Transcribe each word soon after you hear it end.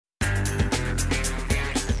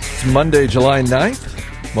It's Monday, July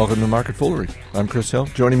 9th. Welcome to Market Foolery. I'm Chris Hill.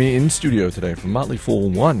 Joining me in studio today from Motley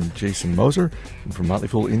Fool 1, Jason Moser, and from Motley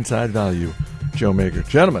Fool Inside Value, Joe Mager.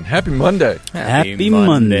 Gentlemen, happy Monday. Happy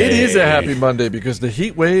Monday. It is a happy Monday because the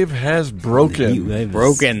heat wave has broken. The heat wave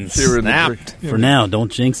broken, snapped. For now,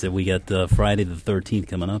 don't jinx it. We got Friday the 13th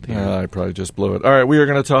coming up here. I probably just blew it. All right, we are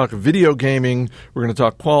going to talk video gaming. We're going to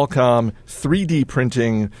talk Qualcomm, 3D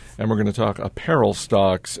printing, and we're going to talk apparel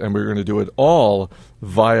stocks, and we're going to do it all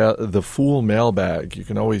via the Fool mailbag. You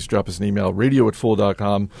can always drop us an email,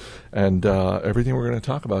 radio@fool.com, and everything we're going to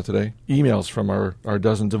talk about today, emails from our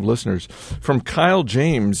dozens of listeners. From Kyle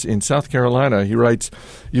James in South Carolina, he writes,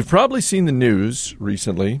 "You've probably seen the news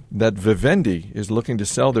recently that Vivendi is looking to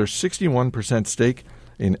sell their 61% stake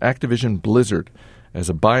in Activision Blizzard. As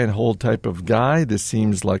a buy-and-hold type of guy, this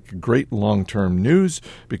seems like great long-term news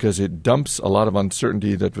because it dumps a lot of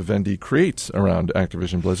uncertainty that Vivendi creates around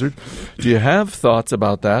Activision Blizzard. Do you have thoughts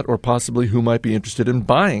about that or possibly who might be interested in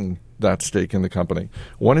buying that stake in the company?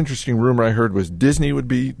 One interesting rumor I heard was Disney would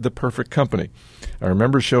be the perfect company. I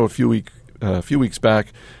remember a show a few weeks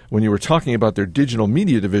back when you were talking about their digital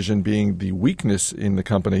media division being the weakness in the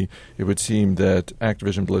company. It would seem that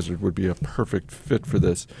Activision Blizzard would be a perfect fit for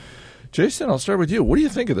this." Jason, I'll start with you. What do you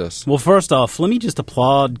think of this? Well, first off, let me just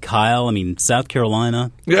applaud Kyle. I mean, South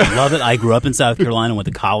Carolina. Yeah. I love it. I grew up in South Carolina, went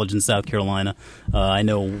to college in South Carolina. I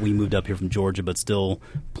know we moved up here from Georgia, but still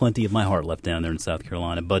plenty of my heart left down there in South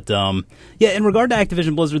Carolina. But, yeah, in regard to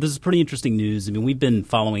Activision Blizzard, this is pretty interesting news. I mean, we've been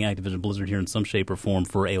following Activision Blizzard here in some shape or form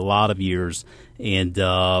for a lot of years. And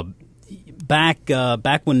back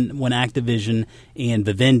when Activision and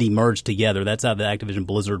Vivendi merged together, that's how the Activision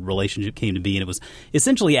Blizzard relationship came to be, and it was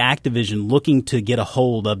essentially Activision looking to get a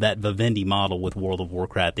hold of that Vivendi model with World of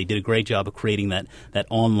Warcraft. They did a great job of creating that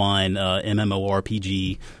online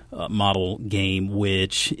MMORPG model game,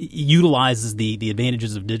 which utilizes the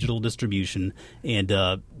advantages of digital distribution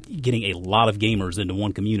and getting a lot of gamers into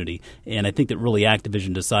one community. And I think that really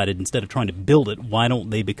Activision decided, instead of trying to build it, why don't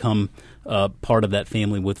they become part of that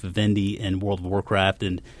family with Vivendi and World of Warcraft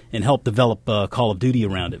and help develop Call of Duty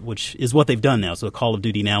around it, which is what they've done now. So Call of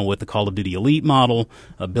Duty now with the Call of Duty Elite model,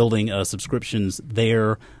 building subscriptions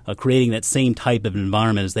there, creating that same type of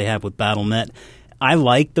environment as they have with Battle.net. I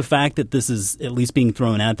like the fact that this is at least being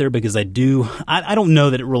thrown out there because I don't know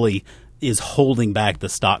that it really is holding back the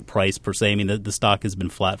stock price per se. I mean, the stock has been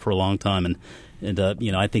flat for a long time, and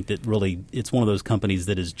I think that really it's one of those companies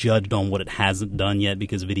that is judged on what it hasn't done yet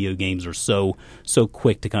because video games are so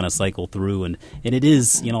quick to kind of cycle through, and it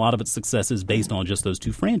is, a lot of its success is based on just those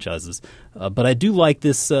two franchises. But I do like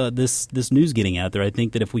this news getting out there. I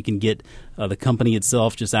think that if we can get the company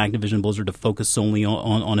itself, just Activision Blizzard, to focus solely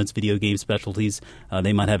on its video game specialties,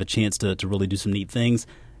 they might have a chance to really do some neat things.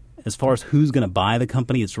 As far as who's going to buy the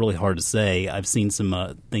company, it's really hard to say. I've seen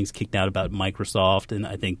some things kicked out about Microsoft and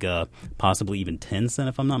I think possibly even Tencent,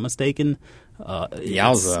 if I'm not mistaken.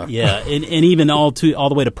 Yowza. Yeah, and even all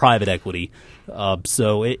the way to private equity.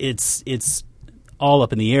 So it's all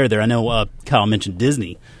up in the air there. I know Kyle mentioned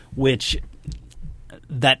Disney, which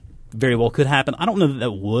that very well could happen. I don't know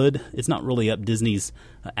that would. It's not really up Disney's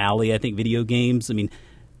alley, I think, video games. I mean,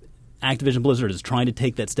 Activision Blizzard is trying to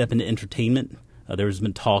take that step into entertainment. There's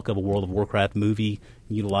been talk of a World of Warcraft movie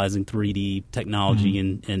utilizing 3D technology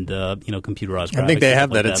and computerized graphics. I think they have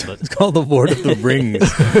that. It's called The Lord of the Rings.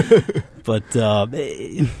 But,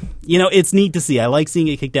 it's neat to see. I like seeing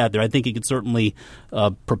it kicked out there. I think it could certainly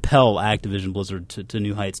propel Activision Blizzard to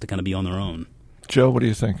new heights to kind of be on their own. Joe, what do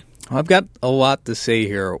you think? I've got a lot to say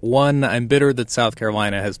here. One, I'm bitter that South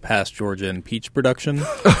Carolina has passed Georgia in peach production.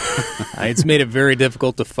 It's made it very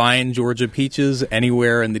difficult to find Georgia peaches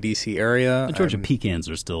anywhere in the D.C. area. The Georgia pecans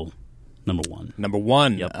are still number one. Number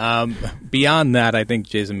one. Yep. Beyond that, I think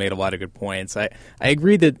Jason made a lot of good points. I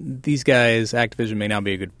agree that these guys, Activision, may not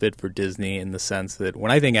be a good fit for Disney in the sense that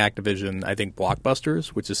when I think Activision, I think Blockbusters,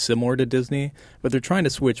 which is similar to Disney, but they're trying to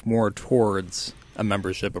switch more towards a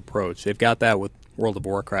membership approach. They've got that with World of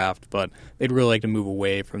Warcraft, but they'd really like to move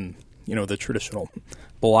away from the traditional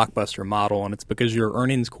blockbuster model, and it's because your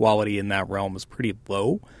earnings quality in that realm is pretty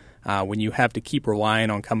low. When you have to keep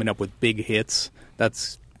relying on coming up with big hits,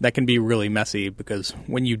 that can be really messy because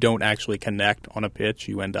when you don't actually connect on a pitch,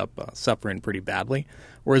 you end up suffering pretty badly,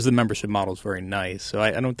 whereas the membership model is very nice. So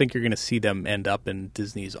I don't think you're going to see them end up in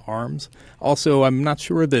Disney's arms. Also, I'm not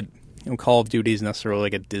sure that Call of Duty is necessarily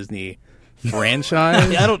like a Disney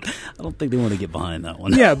franchise. I don't think they want to get behind that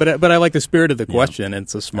one. Yeah, but I like the spirit of the question.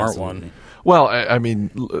 It's a smart Absolutely. one. Well, I mean,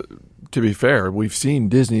 to be fair, we've seen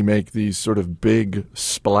Disney make these sort of big,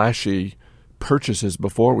 splashy purchases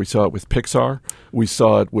before. We saw it with Pixar. We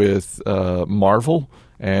saw it with Marvel.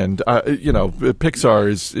 And Pixar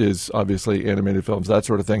is obviously animated films, that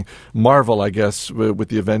sort of thing. Marvel, I guess, with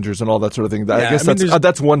the Avengers and all that sort of thing. I guess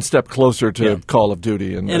that's one step closer to Call of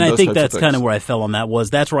Duty. And I think that's kind of where I fell on that.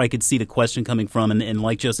 That's where I could see the question coming from. And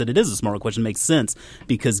like Joe said, it is a smart question. It makes sense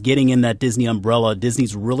because getting in that Disney umbrella,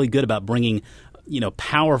 Disney's really good about bringing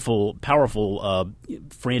powerful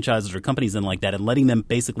franchises or companies in like that and letting them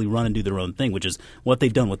basically run and do their own thing, which is what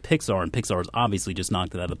they've done with Pixar, and Pixar has obviously just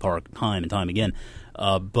knocked it out of the park time and time again.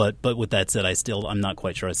 But with that said, I'm not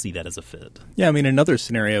quite sure I see that as a fit. Yeah, I mean, another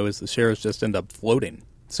scenario is the shares just end up floating.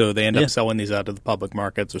 So they end up selling these out to the public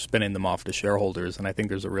markets or spinning them off to shareholders, and I think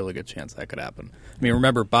there's a really good chance that could happen. I mean,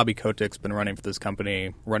 remember, Bobby Kotick's been running for this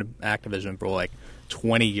company, running Activision for like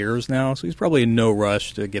 20 years now, so he's probably in no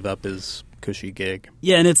rush to give up his cushy gig.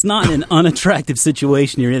 Yeah, and it's not an unattractive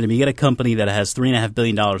situation you're in. I mean, you got a company that has $3.5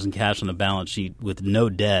 billion in cash on the balance sheet with no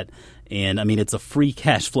debt. And, I mean, it's a free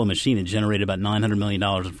cash flow machine. It generated about $900 million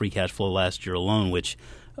in free cash flow last year alone, which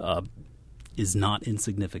is not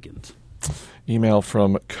insignificant. Email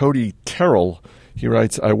from Cody Terrell. He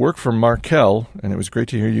writes, I work for Markel, and it was great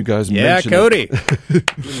to hear you guys mention Cody.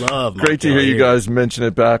 it. Love Great to hear you guys mention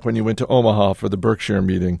it back when you went to Omaha for the Berkshire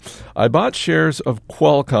meeting. I bought shares of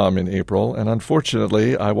Qualcomm in April, and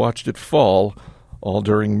unfortunately, I watched it fall all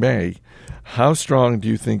during May. How strong do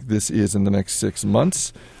you think this is in the next 6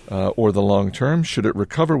 months or the long term? Should it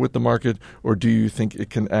recover with the market, or do you think it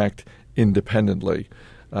can act independently?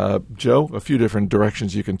 Joe, a few different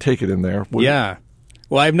directions you can take it in there. Yeah.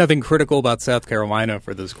 Well, I have nothing critical about South Carolina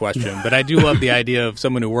for this question, but I do love the idea of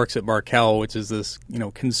someone who works at Markel, which is this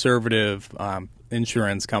conservative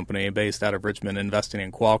insurance company based out of Richmond, investing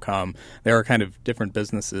in Qualcomm. They are kind of different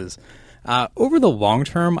businesses. Over the long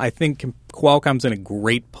term, I think Qualcomm's in a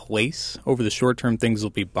great place. Over the short term, things will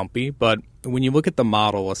be bumpy, but when you look at the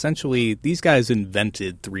model, essentially these guys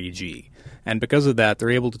invented 3G. And because of that, they're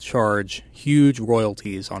able to charge huge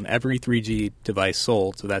royalties on every 3G device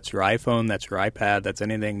sold. So that's your iPhone, that's your iPad, that's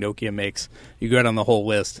anything Nokia makes. You go down the whole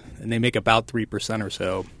list, and they make about 3% or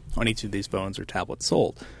so on each of these phones or tablets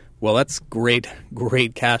sold. Well, that's great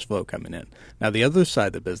cash flow coming in. Now, the other side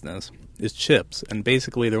of the business is chips. And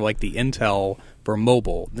basically, they're like the Intel for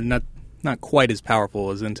mobile. They're not quite as powerful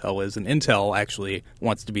as Intel is. And Intel actually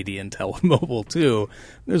wants to be the Intel of mobile, too.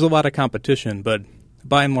 There's a lot of competition, but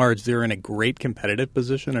by and large, they're in a great competitive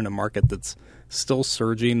position in a market that's still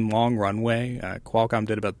surging, long runway. Qualcomm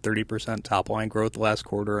did about 30% top-line growth last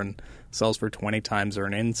quarter and sells for 20 times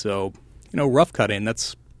earnings. So, rough cutting,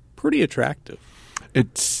 that's pretty attractive.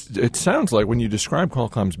 It sounds like when you describe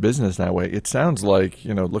Qualcomm's business that way, it sounds like,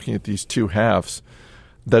 looking at these two halves,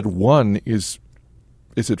 that one is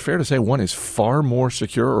it fair to say one is far more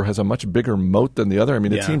secure or has a much bigger moat than the other? I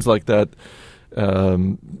mean, it seems like that.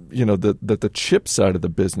 That the chip side of the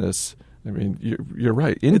business. I mean, you're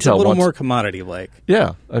right. Intel it's a little more commodity-like.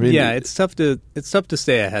 Yeah, I mean, it's tough to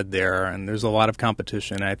stay ahead there, and there's a lot of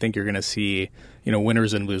competition. I think you're going to see,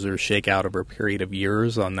 winners and losers shake out over a period of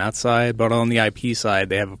years on that side. But on the IP side,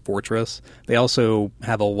 they have a fortress. They also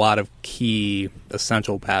have a lot of key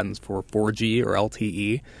essential patents for 4G or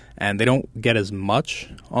LTE. And they don't get as much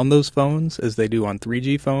on those phones as they do on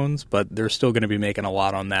 3G phones, but they're still going to be making a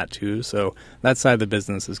lot on that too. So that side of the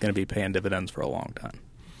business is going to be paying dividends for a long time.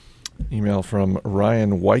 Email from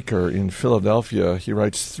Ryan Weicker in Philadelphia. He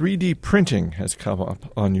writes, 3D printing has come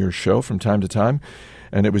up on your show from time to time,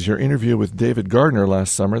 and it was your interview with David Gardner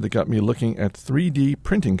last summer that got me looking at 3D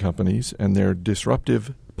printing companies and their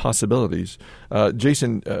disruptive possibilities.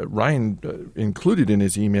 Jason, Ryan included in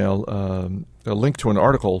his email a link to an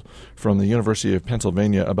article from the University of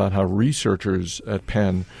Pennsylvania about how researchers at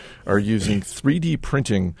Penn are using 3D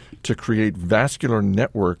printing to create vascular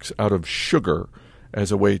networks out of sugar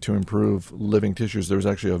as a way to improve living tissues. There was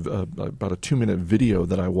actually about a 2-minute video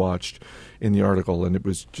that I watched in the article, and it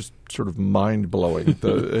was just sort of mind-blowing.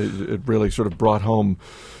 It really sort of brought home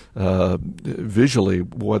visually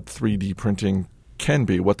what 3D printing can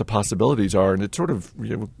be, what the possibilities are, and it sort of,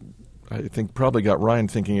 I think, probably got Ryan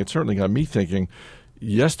thinking. It certainly got me thinking,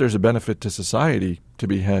 yes, there's a benefit to society to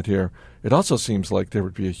be had here. It also seems like there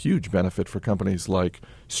would be a huge benefit for companies like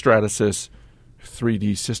Stratasys,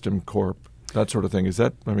 3D System Corp, that sort of thing. Is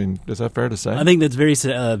that fair to say? I think that's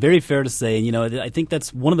very fair to say. And, I think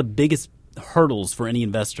that's one of the biggest hurdles for any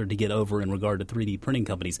investor to get over in regard to 3D printing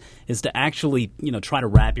companies is to actually, try to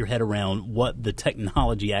wrap your head around what the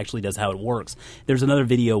technology actually does, how it works. There's another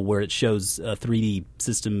video where it shows a 3D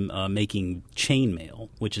system making chainmail,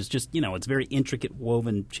 which is just, it's very intricate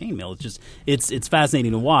woven chainmail. It's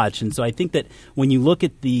fascinating to watch. And so I think that when you look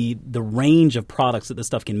at the range of products that this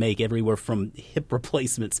stuff can make, everywhere from hip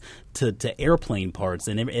replacements to airplane parts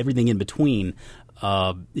and everything in between,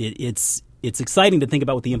 It's exciting to think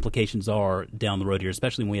about what the implications are down the road here,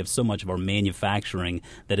 especially when we have so much of our manufacturing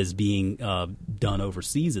that is being done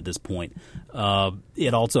overseas at this point.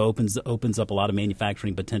 It also opens up a lot of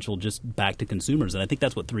manufacturing potential just back to consumers, and I think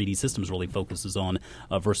that's what 3D Systems really focuses on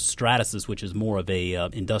versus Stratasys, which is more of a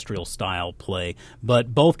industrial style play.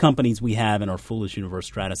 But both companies we have in our Foolish Universe,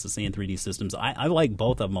 Stratasys and 3D Systems, I like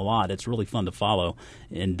both of them a lot. It's really fun to follow,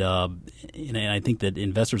 and I think that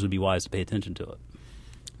investors would be wise to pay attention to it.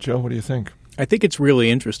 Joe, what do you think? I think it's really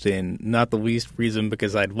interesting, not the least reason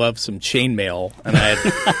because I'd love some chainmail, and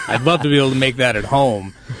I'd love to be able to make that at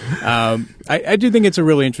home. I do think it's a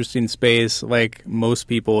really interesting space. Like most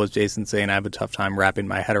people, as Jason's saying, I have a tough time wrapping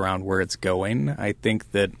my head around where it's going. I think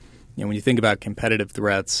that when you think about competitive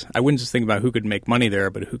threats, I wouldn't just think about who could make money there,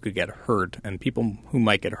 but who could get hurt. And people who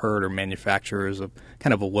might get hurt are manufacturers of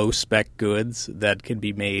kind of low-spec goods that could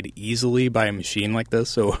be made easily by a machine like this.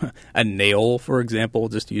 So a nail, for example,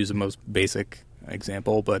 just to use the most basic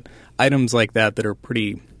example, but items like that are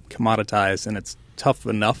pretty commoditized, and it's tough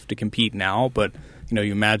enough to compete now. But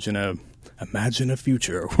you imagine a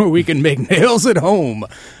future where we can make nails at home.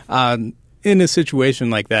 In a situation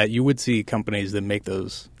like that, you would see companies that make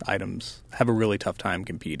those items have a really tough time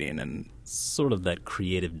competing. And sort of that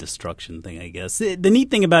creative destruction thing, I guess. The neat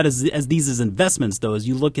thing about it as these as investments, though, is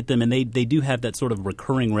you look at them and they do have that sort of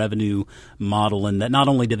recurring revenue model, and that not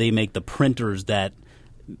only do they make the printers that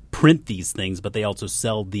print these things, but they also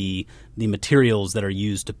sell the materials that are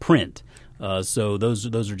used to print. So those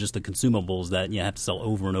are just the consumables that you have to sell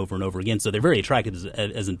over and over and over again. So they're very attractive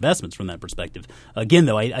as investments from that perspective. Again,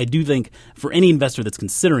 though, I do think for any investor that's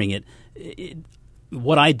considering it,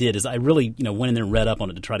 what I did is I really went in there and read up on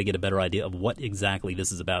it to try to get a better idea of what exactly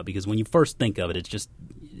this is about. Because when you first think of it,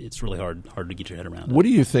 it's really hard to get your head around. What do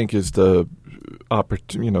you think is the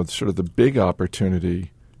sort of the big opportunity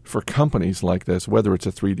for companies like this, whether it's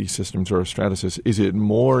a 3D Systems or a Stratasys? Is it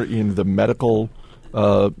more in the medical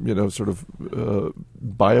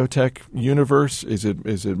biotech universe? Is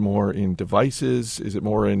it more in devices? Is it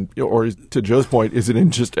more in, or to Joe's point, is it in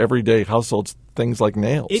just everyday households, things like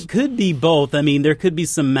nails? It could be both. I mean, there could be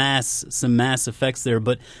some mass effects there,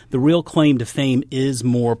 but the real claim to fame is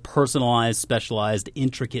more personalized, specialized,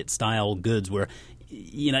 intricate style goods where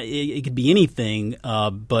it could be anything,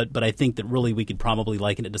 but I think that really we could probably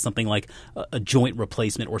liken it to something like a joint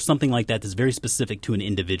replacement or something like that that's very specific to an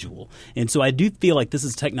individual. And so I do feel like this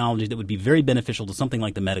is technology that would be very beneficial to something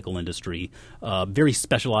like the medical industry, very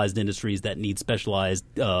specialized industries that need specialized,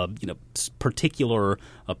 particular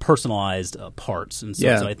personalized parts. And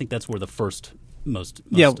so I think that's where the most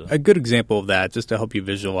a good example of that, just to help you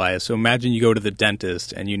visualize. So imagine you go to the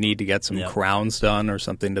dentist and you need to get some crowns done or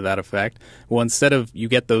something to that effect. Well, instead of you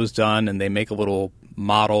get those done and they make a little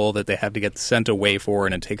model that they have to get sent away for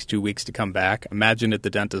and it takes 2 weeks to come back, imagine at the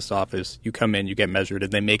dentist's office, you come in, you get measured,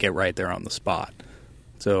 and they make it right there on the spot.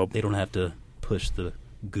 So they don't have to push the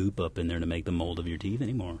goop up in there to make the mold of your teeth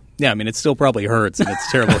anymore. Yeah, I mean, it still probably hurts and it's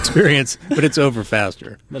a terrible experience, but it's over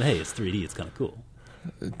faster. But hey, it's 3D. It's kind of cool.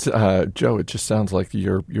 Joe, it just sounds like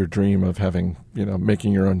your dream of having,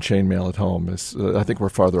 making your own chainmail at home is. I think we're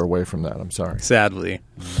farther away from that. I'm sorry. Sadly.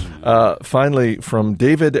 Finally, from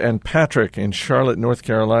David and Patrick in Charlotte, North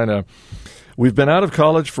Carolina. We've been out of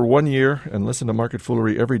college for 1 year and listen to Market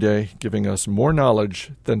Foolery every day, giving us more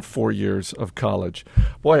knowledge than 4 years of college.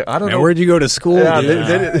 Boy, I don't know. Where'd you go to school? Yeah,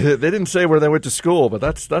 they didn't say where they went to school, but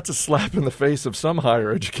that's a slap in the face of some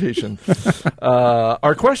higher education.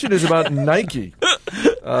 Our question is about Nike.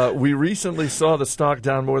 We recently saw the stock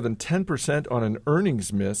down more than 10% on an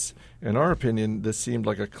earnings miss. In our opinion, this seemed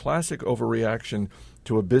like a classic overreaction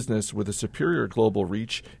to a business with a superior global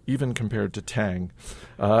reach, even compared to Tang,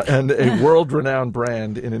 and a world-renowned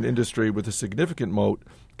brand in an industry with a significant moat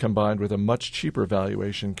combined with a much cheaper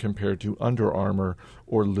valuation compared to Under Armour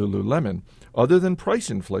or Lululemon. Other than price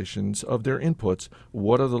inflations of their inputs,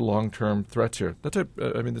 what are the long-term threats here?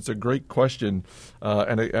 It's a great question,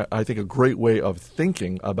 and I think a great way of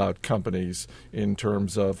thinking about companies in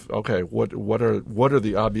terms of, okay, what are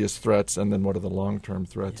the obvious threats, and then what are the long-term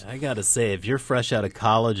threats? Yeah, I got to say, if you're fresh out of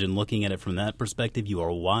college and looking at it from that perspective, you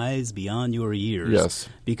are wise beyond your years. Yes.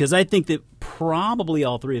 Because I think that probably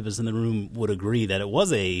all three of us in the room would agree that it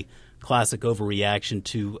was a classic overreaction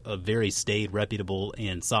to a very staid, reputable,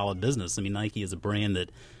 and solid business. I mean, Nike is a brand that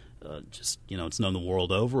it's known the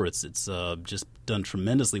world over. It's just done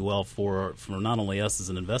tremendously well for not only us as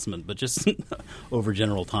an investment, but just over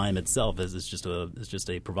general time itself. As it's just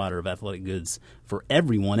a provider of athletic goods for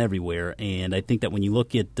everyone, everywhere. And I think that when you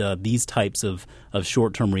look at these types of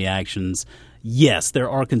short-term reactions, yes, there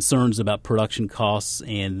are concerns about production costs,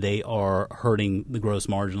 and they are hurting the gross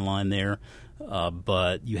margin line there.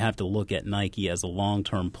 but you have to look at Nike as a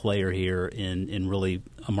long-term player here in really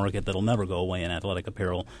a market that'll never go away in athletic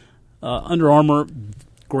apparel. Under Armour,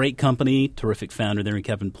 great company, terrific founder there in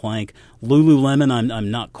Kevin Plank. Lululemon,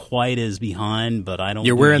 I'm not quite as behind, but I don't.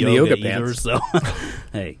 You're do wearing the yoga either, pants, so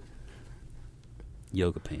hey,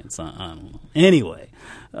 yoga pants. I don't know. Anyway,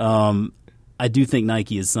 I do think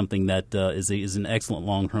Nike is something that is an excellent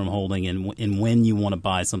long-term holding, and when you want to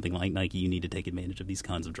buy something like Nike, you need to take advantage of these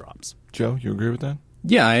kinds of drops. Joe, you agree with that?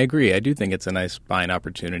 Yeah, I agree. I do think it's a nice buying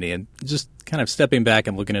opportunity. And just kind of stepping back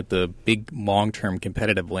and looking at the big long-term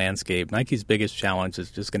competitive landscape, Nike's biggest challenge is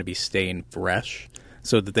just going to be staying fresh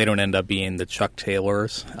so that they don't end up being the Chuck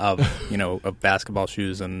Taylors of, of basketball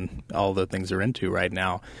shoes and all the things they're into right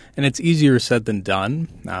now. And it's easier said than done.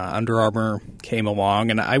 Under Armour came along,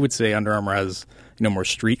 and I would say Under Armour has, more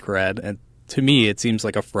street cred. And to me, it seems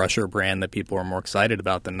like a fresher brand that people are more excited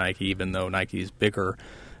about than Nike, even though Nike's bigger.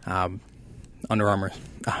 Under Armour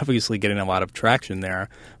obviously getting a lot of traction there.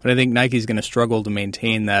 But I think Nike's going to struggle to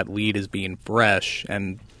maintain that lead as being fresh.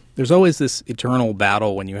 And there's always this eternal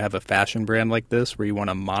battle when you have a fashion brand like this where you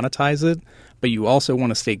want to monetize it, but you also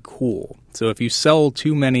want to stay cool. So if you sell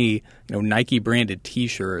too many Nike-branded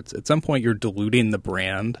T-shirts, at some point you're diluting the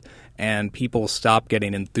brand, and people stop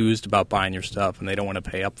getting enthused about buying your stuff, and they don't want to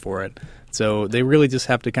pay up for it. So they really just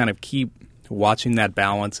have to kind of keep watching that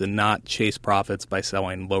balance and not chase profits by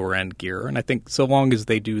selling lower-end gear. And I think so long as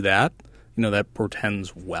they do that, that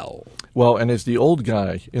portends well. Well, and as the old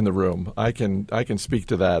guy in the room, I can speak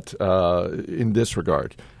to that in this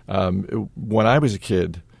regard. When I was a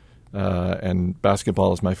kid, and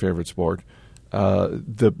basketball is my favorite sport,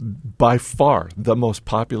 by far the most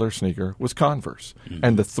popular sneaker was Converse,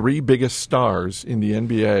 and the three biggest stars in the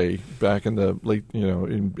NBA back in the late,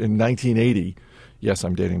 in 1980. Yes,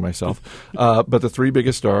 I'm dating myself, but the three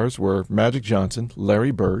biggest stars were Magic Johnson,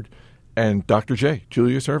 Larry Bird, and Dr. J,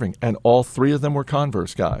 Julius Erving, and all three of them were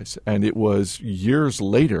Converse guys. And it was years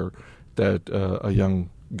later that a young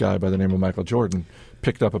guy by the name of Michael Jordan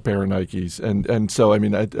picked up a pair of Nikes. And so, I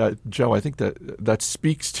mean, Joe, I think that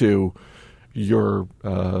speaks to your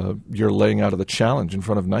laying out of the challenge in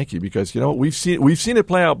front of Nike, because we've seen it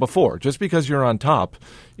play out before. Just because you're on top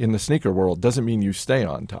in the sneaker world doesn't mean you stay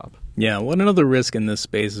on top. Yeah, well, another risk in this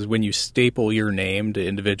space is when you staple your name to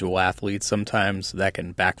individual athletes, sometimes that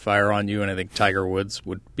can backfire on you, and I think Tiger Woods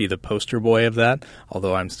would be the poster boy of that,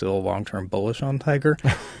 although I'm still long-term bullish on Tiger.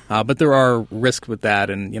 But there are risks with that,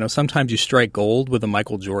 and sometimes you strike gold with a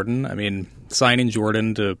Michael Jordan. I mean, signing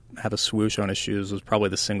Jordan to have a swoosh on his shoes was probably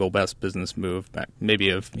the single best business move, maybe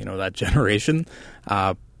of that generation.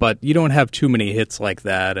 But you don't have too many hits like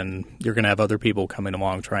that, and you're going to have other people coming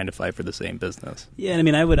along trying to fight for the same business. Yeah, I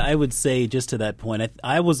mean, I would say just to that point,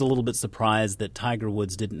 I was a little bit surprised that Tiger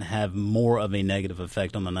Woods didn't have more of a negative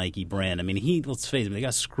effect on the Nike brand. I mean, let's face it, they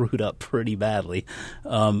got screwed up pretty badly,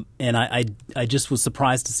 and I just was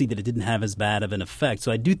surprised to see that it didn't have as bad of an effect.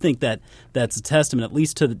 So I do think that that's a testament, at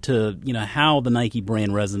least to how the Nike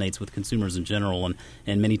brand resonates with consumers in general,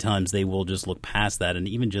 and many times they will just look past that, and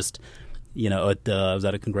even just. I was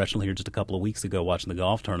at a congressional here just a couple of weeks ago watching the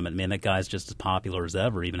golf tournament. Man, that guy's just as popular as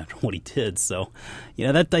ever, even after what he did. So,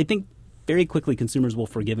 that I think very quickly consumers will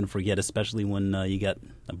forgive and forget, especially when you got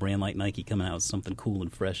a brand like Nike coming out with something cool and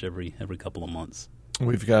fresh every couple of months.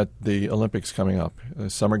 We've got the Olympics coming up,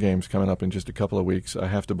 Summer Games coming up in just a couple of weeks. I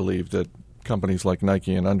have to believe that companies like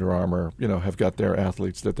Nike and Under Armour, have got their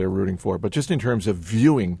athletes that they're rooting for. But just in terms of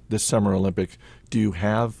viewing this Summer Olympics, do you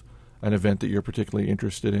have an event that you're particularly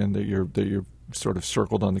interested in, that you're sort of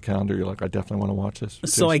circled on the calendar? You're like, I definitely want to watch this.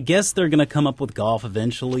 So I guess they're going to come up with golf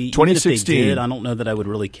eventually. 2016. Even if they did, I don't know that I would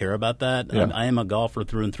really care about that. Yeah. I am a golfer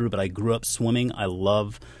through and through, but I grew up swimming. I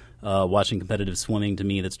love watching competitive swimming. To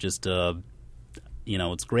me, that's just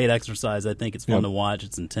it's great exercise. I think it's fun to watch.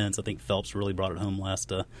 It's intense. I think Phelps really brought it home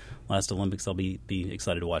last Olympics. I'll be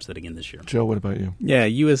excited to watch that again this year. Joe, what about you? Yeah,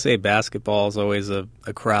 USA basketball is always a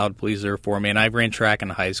crowd pleaser for me, and I ran track in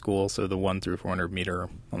high school, so the 1 through 400 meter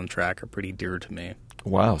on the track are pretty dear to me.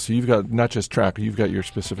 Wow, so you've got not just track, you've got your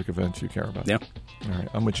specific events you care about. Yeah. All right,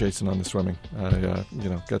 I'm with Jason on the swimming. I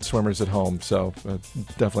got swimmers at home, so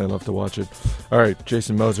definitely love to watch it. All right,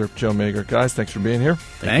 Jason Moser, Joe Magyer. Guys, thanks for being here.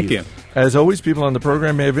 Thank you. As always, people on the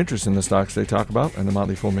program may have interest in the stocks they talk about, and the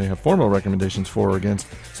Motley Fool may have formal recommendations for or against,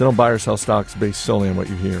 so don't buy or sell stocks based solely on what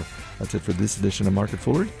you hear. That's it for this edition of Market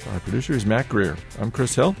Foolery. Our producer is Matt Greer. I'm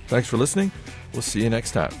Chris Hill. Thanks for listening. We'll see you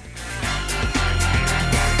next time.